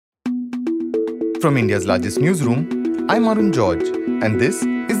From India's largest newsroom, I'm Arun George, and this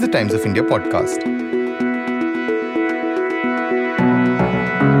is the Times of India podcast.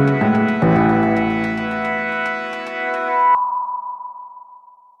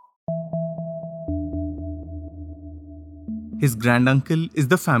 His granduncle is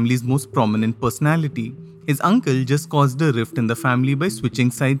the family's most prominent personality. His uncle just caused a rift in the family by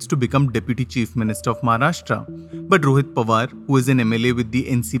switching sides to become Deputy Chief Minister of Maharashtra. But Rohit Pawar, who is an MLA with the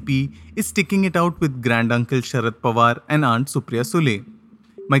NCP, is sticking it out with granduncle Sharad Pawar and aunt Supriya Sule.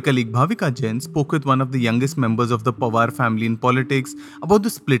 My colleague Bhavika Jain spoke with one of the youngest members of the Pawar family in politics about the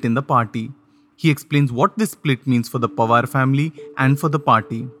split in the party. He explains what this split means for the Pawar family and for the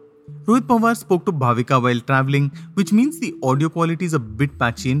party. Rohit Pawar spoke to Bhavika while travelling, which means the audio quality is a bit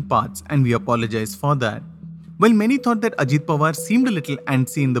patchy in parts, and we apologize for that. While many thought that Ajit Pawar seemed a little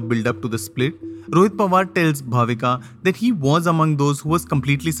antsy in the build-up to the split, Rohit Pawar tells Bhavika that he was among those who was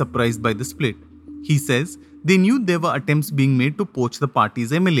completely surprised by the split. He says they knew there were attempts being made to poach the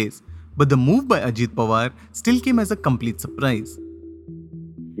party's MLAs, but the move by Ajit Pawar still came as a complete surprise.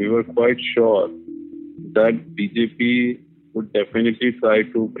 We were quite sure that BJP would definitely try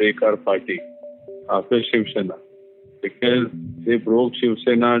to break our party after Shiv Sena, because they broke Shiv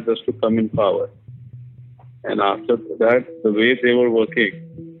Sena just to come in power. And after that, the way they were working,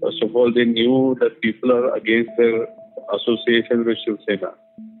 first of all, they knew that people are against their association with Shiv Sena,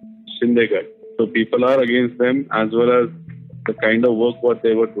 Shinde. So people are against them, as well as the kind of work what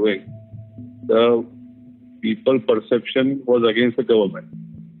they were doing. The people perception was against the government.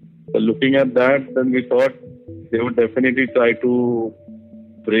 So looking at that, then we thought they would definitely try to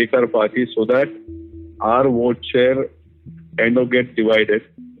break our party so that our vote share kind of gets divided.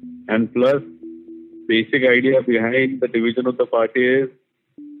 And plus, basic idea behind the division of the party is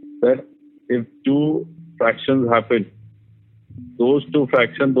that if two fractions happen, those two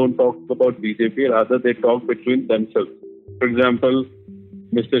fractions don't talk about BJP, rather they talk between themselves. For example,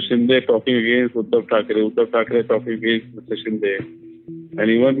 Mr. Shinde talking against Uddhav Thackeray talking against Mr. Shinde. And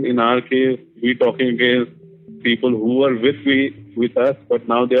even in our case, we talking against people who were with us, but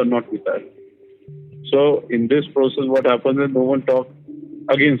now they are not with us. So in this process, what happens is no one talks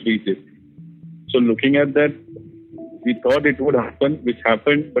against BJP. So looking at that, we thought it would happen, which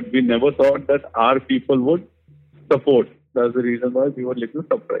happened, but we never thought that our people would support. That's the reason why we were a little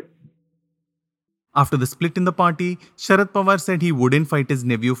surprised. After the split in the party, Sharad Pawar said he wouldn't fight his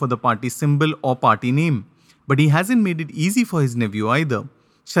nephew for the party symbol or party name. But he hasn't made it easy for his nephew either.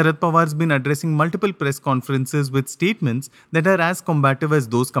 Sharad Pawar's been addressing multiple press conferences with statements that are as combative as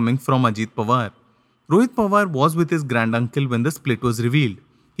those coming from Ajit Pawar. Rohit Pawar was with his granduncle when the split was revealed.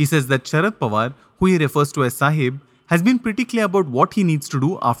 He says that Sharad Pawar, who he refers to as Sahib, has been pretty clear about what he needs to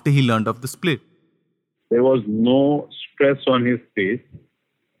do after he learned of the split. There was no stress on his face.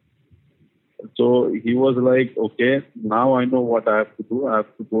 So he was like, okay, now I know what I have to do. I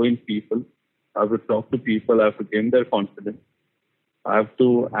have to go in people. I have to talk to people. I have to gain their confidence. I have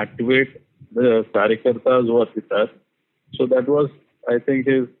to activate the Karyakartas who are with us. So that was, I think,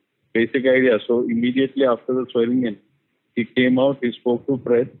 his basic idea. So immediately after the swearing in, he came out, he spoke to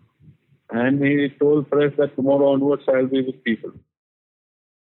press, and he told press that tomorrow onwards I will be with people.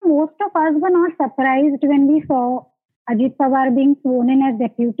 Most of us were not surprised when we saw Ajit Pawar being sworn in as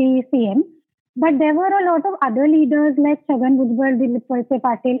Deputy CM. But there were a lot of other leaders like Chhagan Bhujbal, Dilip Walse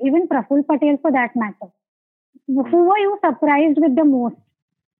Patil, even Praful Patel for that matter. Who were you surprised with the most?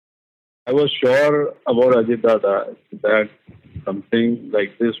 I was sure about Ajit Dada that something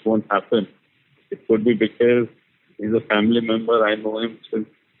like this won't happen. It could be because he's a family member. I know him since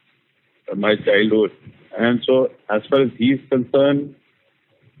my childhood. And so as far as he's concerned,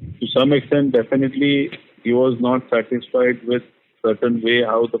 to some extent, definitely he was not satisfied with certain way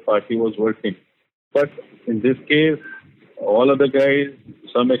how the party was working. But in this case, all other guys, to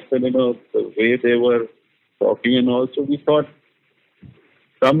some extent, the way they were talking and also, we thought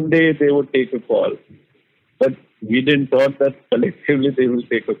someday they would take a call. But we didn't thought that collectively they will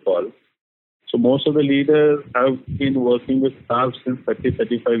take a call. So most of the leaders have been working with Saab since 30,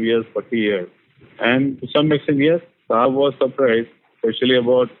 35 years, 40 years. And to some extent, yes, Saab was surprised, especially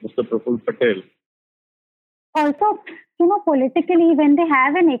about Mr. Praful Patel. Also, politically, when they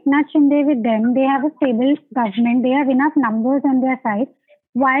have an Eknath Shinde with them, they have a stable government, they have enough numbers on their side.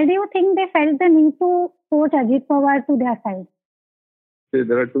 Why do you think they felt the need to poach Ajit Pawar to their side? See,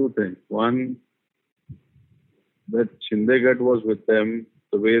 there are two things. One, that Shinde was with them,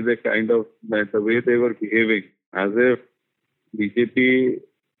 the way they were behaving, as if BJP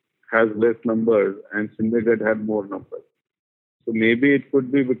has less numbers and Shinde had more numbers. So maybe it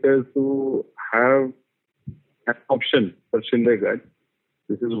could be because to have an option for Shinde.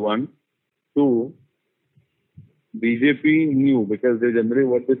 This is one. Two, BJP knew because they generally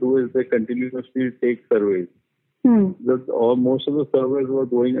what they do is they continuously take surveys. Most of the surveys were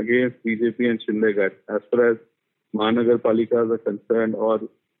going against BJP and Shinde Gat as far as Mahanagar Palikas are concerned, or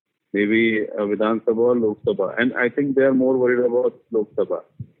maybe Vidhan Sabha or Lok Sabha. And I think they are more worried about Lok Sabha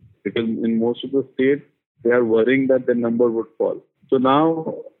because in most of the states they are worrying that the number would fall. So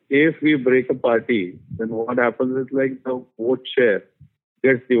now, if we break a party, then what happens is like the vote share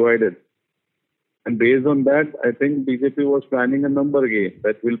gets divided. And based on that, I think BJP was planning a number game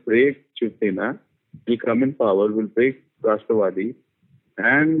that will break Shiv Sena, will come in power, will break Rashtravadi,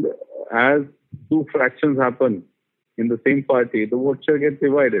 and as two fractions happen in the same party, the vote share gets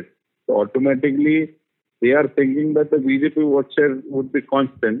divided. So automatically, they are thinking that the BJP vote share would be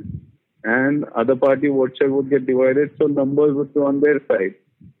constant and other party vote share would get divided, so numbers would be on their side.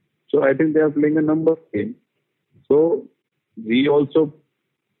 So I think they are playing a number game. So we also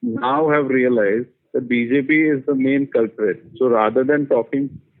now have realized that BJP is the main culprit. So rather than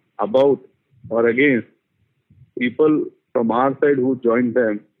talking about or against people from our side who joined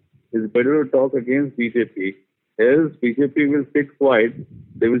them, it's better to talk against BJP. Else BJP will sit quiet.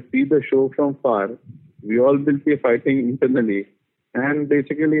 They will see the show from far. We all will be fighting internally. And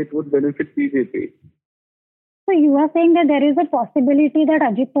basically it would benefit BJP. So you are saying that there is a possibility that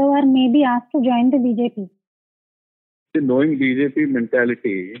Ajit Pawar may be asked to join the BJP? Knowing BJP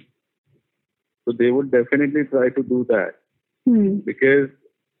mentality, so they would definitely try to do that. Because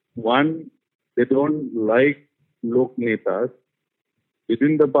one, they don't like lok netas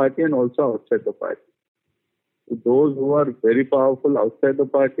within the party and also outside the party. So those who are very powerful outside the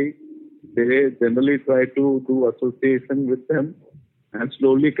party, they generally try to do association with them and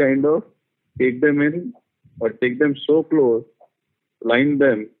slowly kind of take them in or take them so close, line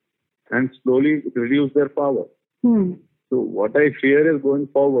them and slowly reduce their power. So what I fear is going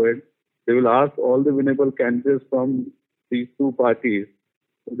forward, they will ask all the winnable candidates from these two parties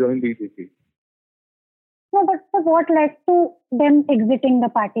to join BJP. No, but what led to them exiting the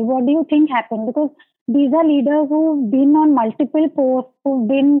party? What do you think happened? Because these are leaders who've been on multiple posts, who've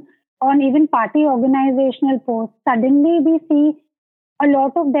been on even party organizational posts. Suddenly we see a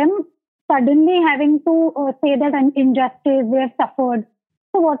lot of them suddenly having to say that an injustice they have suffered.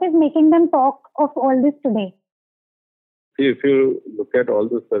 So what is making them talk of all this today? See, if you look at all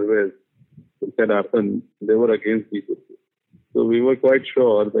the surveys which had happened, they were against BJP. So we were quite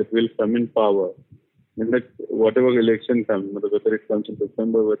sure that we'll come in power in the whatever election comes, whether it comes in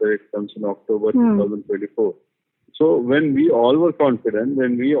December, whether it comes in October 2024. So when we all were confident,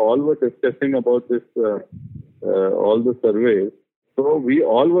 when we all were discussing about this, all the surveys, so we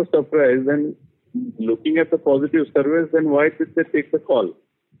all were surprised and looking at the positive surveys, then why did they take the call?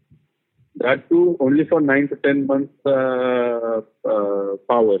 That too only for 9 to 10 months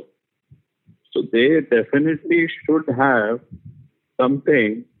power. So they definitely should have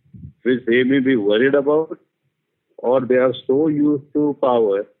something which they may be worried about, or they are so used to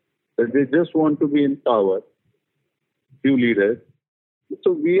power that they just want to be in power, few leaders.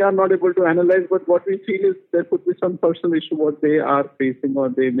 So we are not able to analyze, but what we feel is there could be some personal issue what they are facing or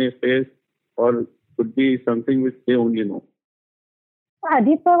they may face, or could be something which they only know.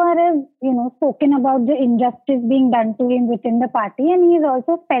 Ajit Pawar has, spoken about the injustice being done to him within the party, and he's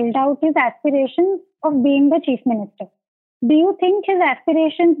also spelled out his aspirations of being the chief minister. Do you think his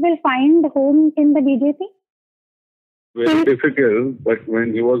aspirations will find home in the BJP? Very difficult, but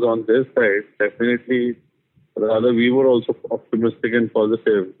when he was on this side, definitely, rather we were also optimistic and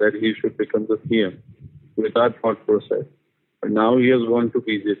positive that he should become the CM with our thought process. But now he has gone to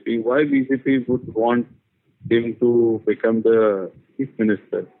BJP. Why BJP would want him to become the chief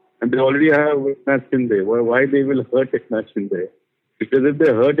minister? And they already have Eknath Shinde. Why they will hurt Eknath Shinde? Because if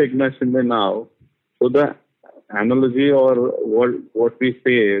they hurt Eknath Shinde now, so the analogy or what we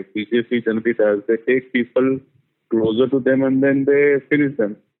say, BJP generally does, they take people closer to them and then they finish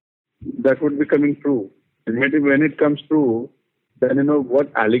them. That would be coming true. And maybe when it comes true, then what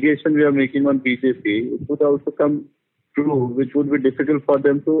allegation we are making on BJP, it would also come true, which would be difficult for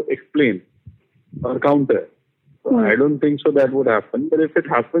them to explain or counter. So I don't think so that would happen. But if it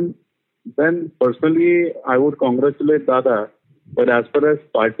happens, then personally I would congratulate Dada. But as far as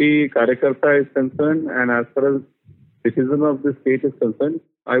party Karyakarta is concerned and as far as citizen of the state is concerned,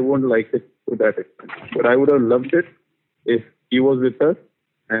 I won't like it to that extent. But I would have loved it if he was with us,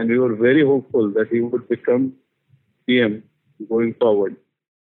 and we were very hopeful that he would become PM going forward.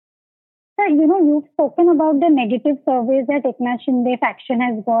 Sir, you've spoken about the negative surveys that Eknath Shinde faction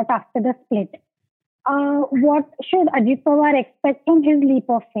has got after the split. What should Ajit Pawar expect from his leap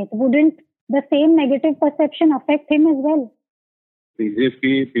of faith? Wouldn't the same negative perception affect him as well?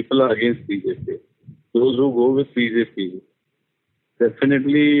 BJP, people are against BJP. Those who go with BJP,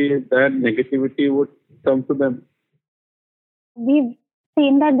 definitely that negativity would come to them. We've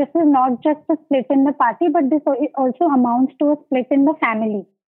seen that this is not just a split in the party, but this also amounts to a split in the family.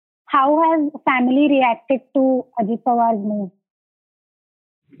 How has family reacted to Ajit Pawar's move?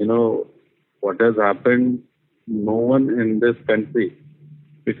 What has happened, no one in this country,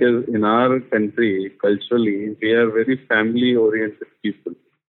 because in our country, culturally, we are very family-oriented people.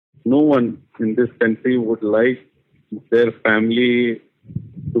 No one in this country would like their family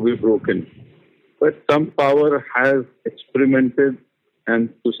to be broken. But some power has experimented,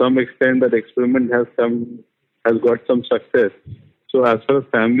 and to some extent that experiment has got some success. So as far as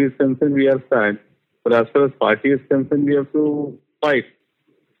family is concerned, we are sad. But as far as party is concerned, we have to fight.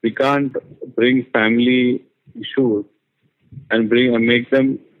 We can't bring family issues and make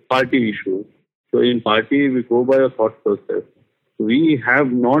them party issues. So in party, we go by a thought process. We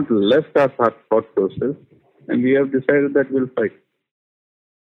have not left our thought process, and we have decided that we'll fight.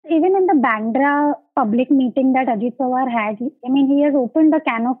 Even in the Bandra public meeting that Ajit Pawar had, he has opened a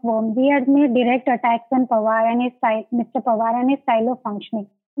can of worms. He has made direct attacks on Pawar and his style, Mr. Pawar and his style of functioning.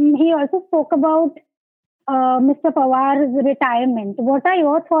 He also spoke about Mr. Pawar's retirement. What are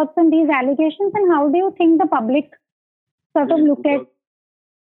your thoughts on these allegations, and how do you think the public sort of look at?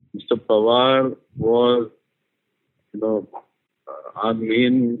 Mr. Pawar was, our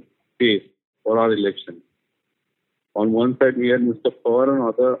main face for our election. On one side, we had Mr. Pawar, and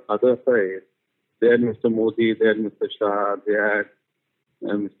on the other side, they had Mr. Modi, they had Mr. Shah, they had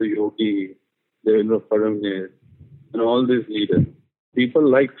Mr. Yogi, Devendra Fadnavis, and all these leaders. People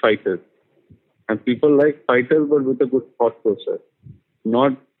like fighters. And people like fighters, but with a good thought process,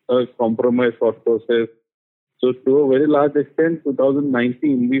 not a compromise thought process. So to a very large extent,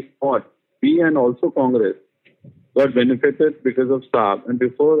 2019, we and also Congress got benefited because of Saab. And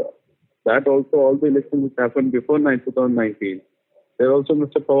before that also, all the elections which happened before 2019, there also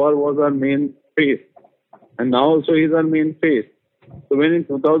Mr. Pawar was our main face. And now also he is our main face. So when in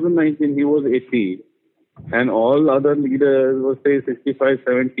 2019 he was 80 and all other leaders were say 65,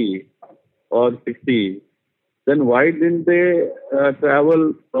 70 or 60, then why didn't they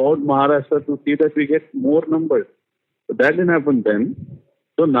travel throughout Maharashtra to see that we get more numbers? But that didn't happen then.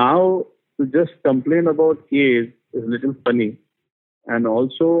 So now to just complain about age is a little funny. And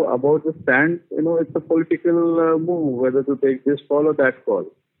also about the stand, it's a political move, whether to take this call or that call.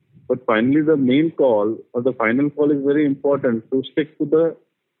 But finally, the main call or the final call is very important, to stick to the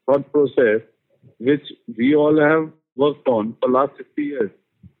thought process which we all have worked on for the last 50 years.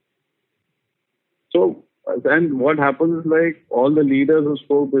 So, and what happens is, like all the leaders who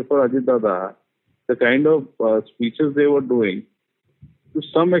spoke before Ajit Dada, the kind of speeches they were doing, to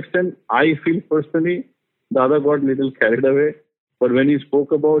some extent, I feel personally, Dada got a little carried away. But when he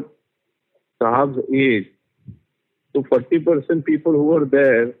spoke about Sahab's age, so 40% people who were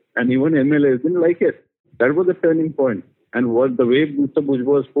there and even MLAs didn't like it. That was the turning point. And what the way Mr.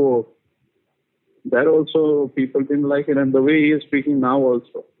 Bhujbal spoke, that also people didn't like it. And the way he is speaking now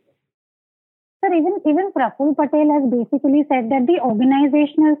also. Sir, even Praful Patel has basically said that the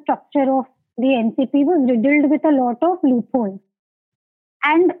organizational structure of the NCP was riddled with a lot of loopholes.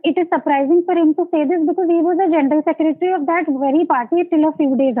 And it is surprising for him to say this because he was the general secretary of that very party till a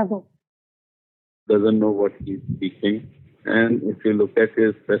few days ago. Doesn't know what he's speaking. And if you look at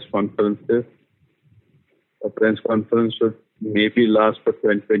his press conferences, a press conference should maybe last for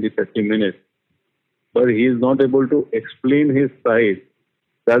 20, 30 minutes. But he is not able to explain his side.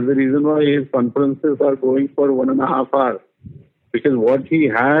 That's the reason why his conferences are going for 1.5 hours. Because what he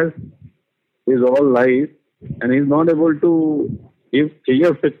has is all lies and he's not able to give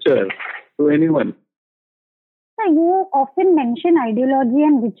clear picture to anyone. So you often mention ideology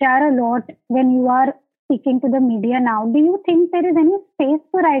and vichar a lot when you are speaking to the media now. Do you think there is any space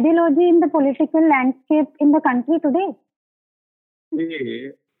for ideology in the political landscape in the country today? See,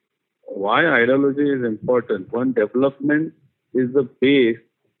 why ideology is important? One, development is the base.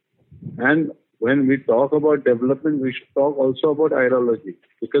 And when we talk about development, we should talk also about ideology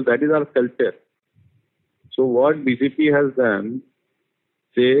because that is our culture. So what BJP has done,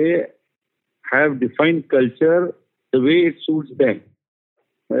 they have defined culture the way it suits them.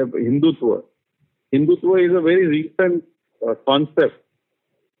 Hindutva. Hindutva is a very recent concept.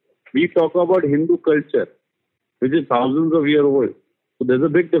 We talk about Hindu culture, which is thousands of years old. So there's a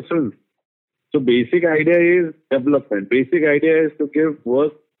big difference. So basic idea is development. Basic idea is to give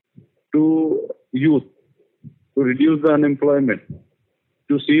work to youth, to reduce the unemployment,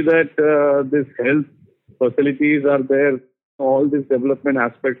 to see that this health facilities are there, all these development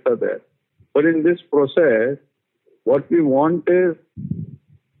aspects are there. But in this process, What we want is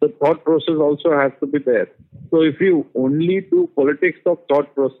the thought process also has to be there. So if you only do politics of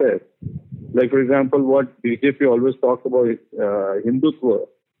thought process, like for example, what BJP always talk about is Hindutva,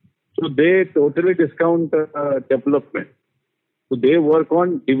 so they totally discount development. So they work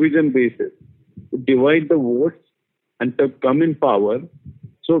on division basis, to divide the votes and to come in power.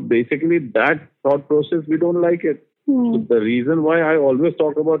 So basically that thought process, we don't like it. So the reason why I always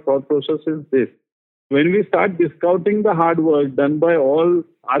talk about thought process is this. When we start discounting the hard work done by all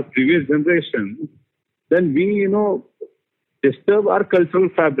our previous generations, then we, disturb our cultural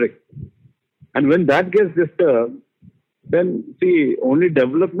fabric. And when that gets disturbed, then see, only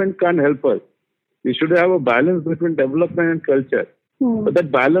development can't help us. We should have a balance between development and culture. But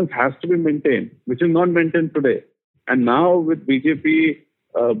that balance has to be maintained, which is not maintained today. And now with BJP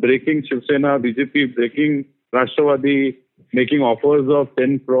breaking Shiv Sena, BJP breaking Rashtravadi, making offers of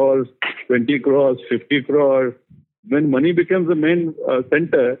 10 crores, 20 crores, 50 crores, when money becomes the main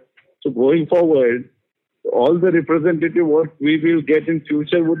center, so going forward, all the representative what we will get in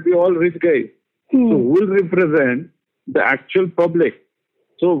future would be all rich guys. So who will represent the actual public?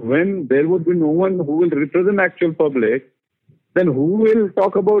 So when there would be no one who will represent actual public, then who will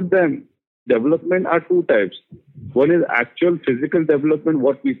talk about them? Development are two types. One is actual physical development,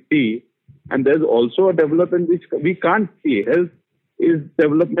 what we see, and there's also a development which we can't see. Health is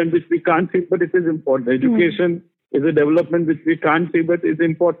development which we can't see, but it is important. Education is a development which we can't see, but is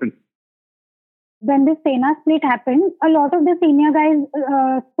important. When the Sena split happened, a lot of the senior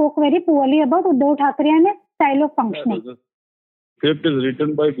guys spoke very poorly about Uddhav Thackeray and his style of functioning. The script is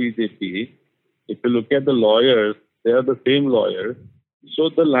written by BJP. If you look at the lawyers, they are the same lawyers. So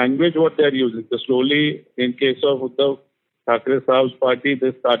the language what they are using, so slowly in case of Uddhav Thackeray Sahab's party,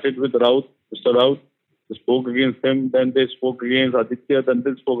 they started with Raut, Mr. Raut, they spoke against him, then they spoke against Aditya, then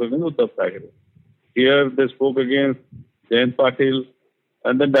they spoke against Uddhav Thackeray. Here they spoke against Jain Patil,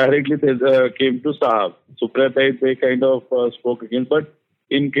 and then directly they came to Sahab. Supratai, they kind of spoke against. But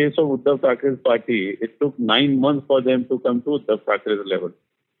in case of Uddhav Thackeray's party, it took 9 months for them to come to Uddhav Thackeray's level.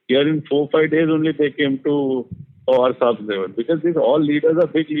 Here in 4-5 days only they came to Pawar Sahab's level. Because these all leaders are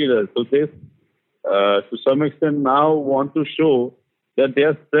big leaders. So they, to some extent now want to show that they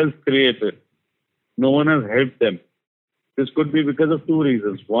are self-created. No one has helped them. This could be because of two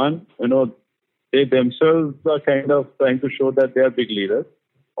reasons. One, they themselves are kind of trying to show that they are big leaders.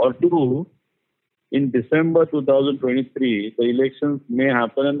 Or two, in December 2023, the elections may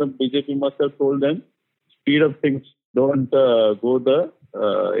happen and the BJP must have told them, speed up things, don't go the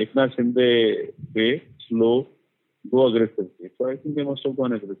Eknath Shinde way, slow, go aggressively. So I think they must have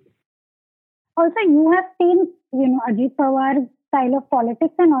gone aggressive. Also, you have seen, Ajit Pawar's style of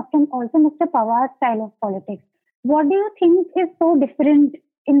politics and also Mr. Pawar's style of politics. What do you think is so different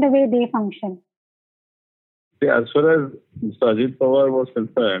in the way they function? As far as Mr. Ajit Pawar was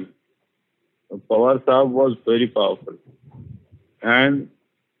concerned, Pawar Sahab was very powerful. And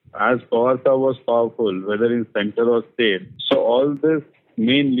as Pawar Sahab was powerful, whether in center or state, so all these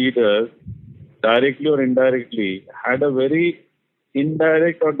main leaders, directly or indirectly, had a very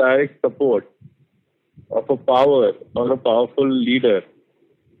indirect or direct support of a power or a powerful leader.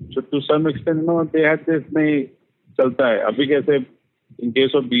 So to some extent, they had this, nahi chalta hai. Abhi kaise, in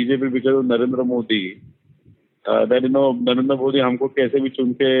case of BJP, because of Narendra Modi, that Narendra Modi हमको कैसे भी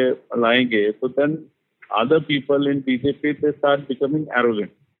चुन के लाएंगे, so then other people in BJP they start becoming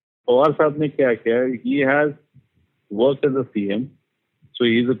arrogant. Pawar साहब ने क्या किया? He has worked as a CM, so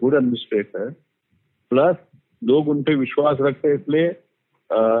he is a good administrator. Plus लोग उन पे विश्वास रखते हैं, इसलिए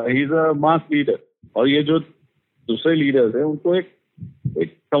he is a mass leader. और ये जो दूसरे लीडर्स हैं उनको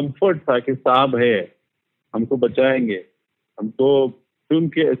एक कंफर्ट था कि साहब है, हमको बचाएंगे, हमको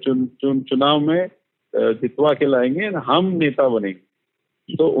चुनाव में जितवा के लाएंगे, हम नेता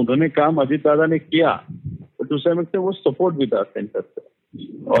बनेंगे. तो उन्होंने काम अजीत दादा ने किया, तो दूसरे में से वो सपोर्ट भी था सेंटर से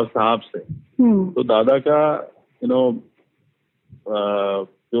और साहब से. तो दादा का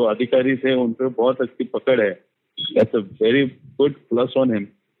जो अधिकारी थे उन पर बहुत अच्छी पकड़ है. That's a very good plus on him.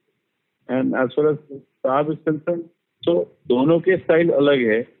 And as far as साहब इज कंसर्न, तो दोनों के स्टाइल अलग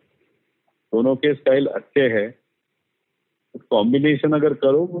है, दोनों के स्टाइल अच्छे हैं. कॉम्बिनेशन अगर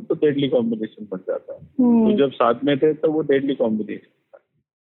करो वो तो डेडली कॉम्बिनेशन बन जाता है. तो जब साथ में थे तो वो डेडली कॉम्बिनेशन था.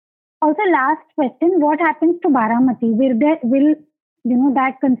 Also, last question: what happens to Baramati? Will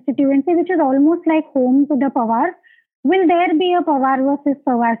that constituency, which is almost like home to the Pawar, will there be a Pawar versus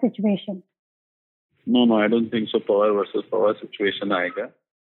Pawar situation? No, I don't think so. Pawar versus Pawar situation आएगा.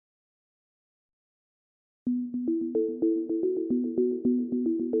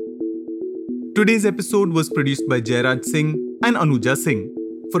 Today's episode was produced by Jairaj Singh and Anuja Singh.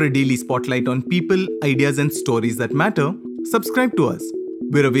 For a daily spotlight on people, ideas, and stories that matter, subscribe to us.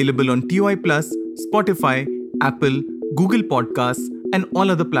 We're available on TOI Plus, Spotify, Apple, Google Podcasts, and all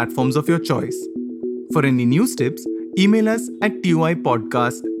other platforms of your choice. For any news tips, email us at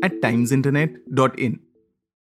toipodcast@timesinternet.in.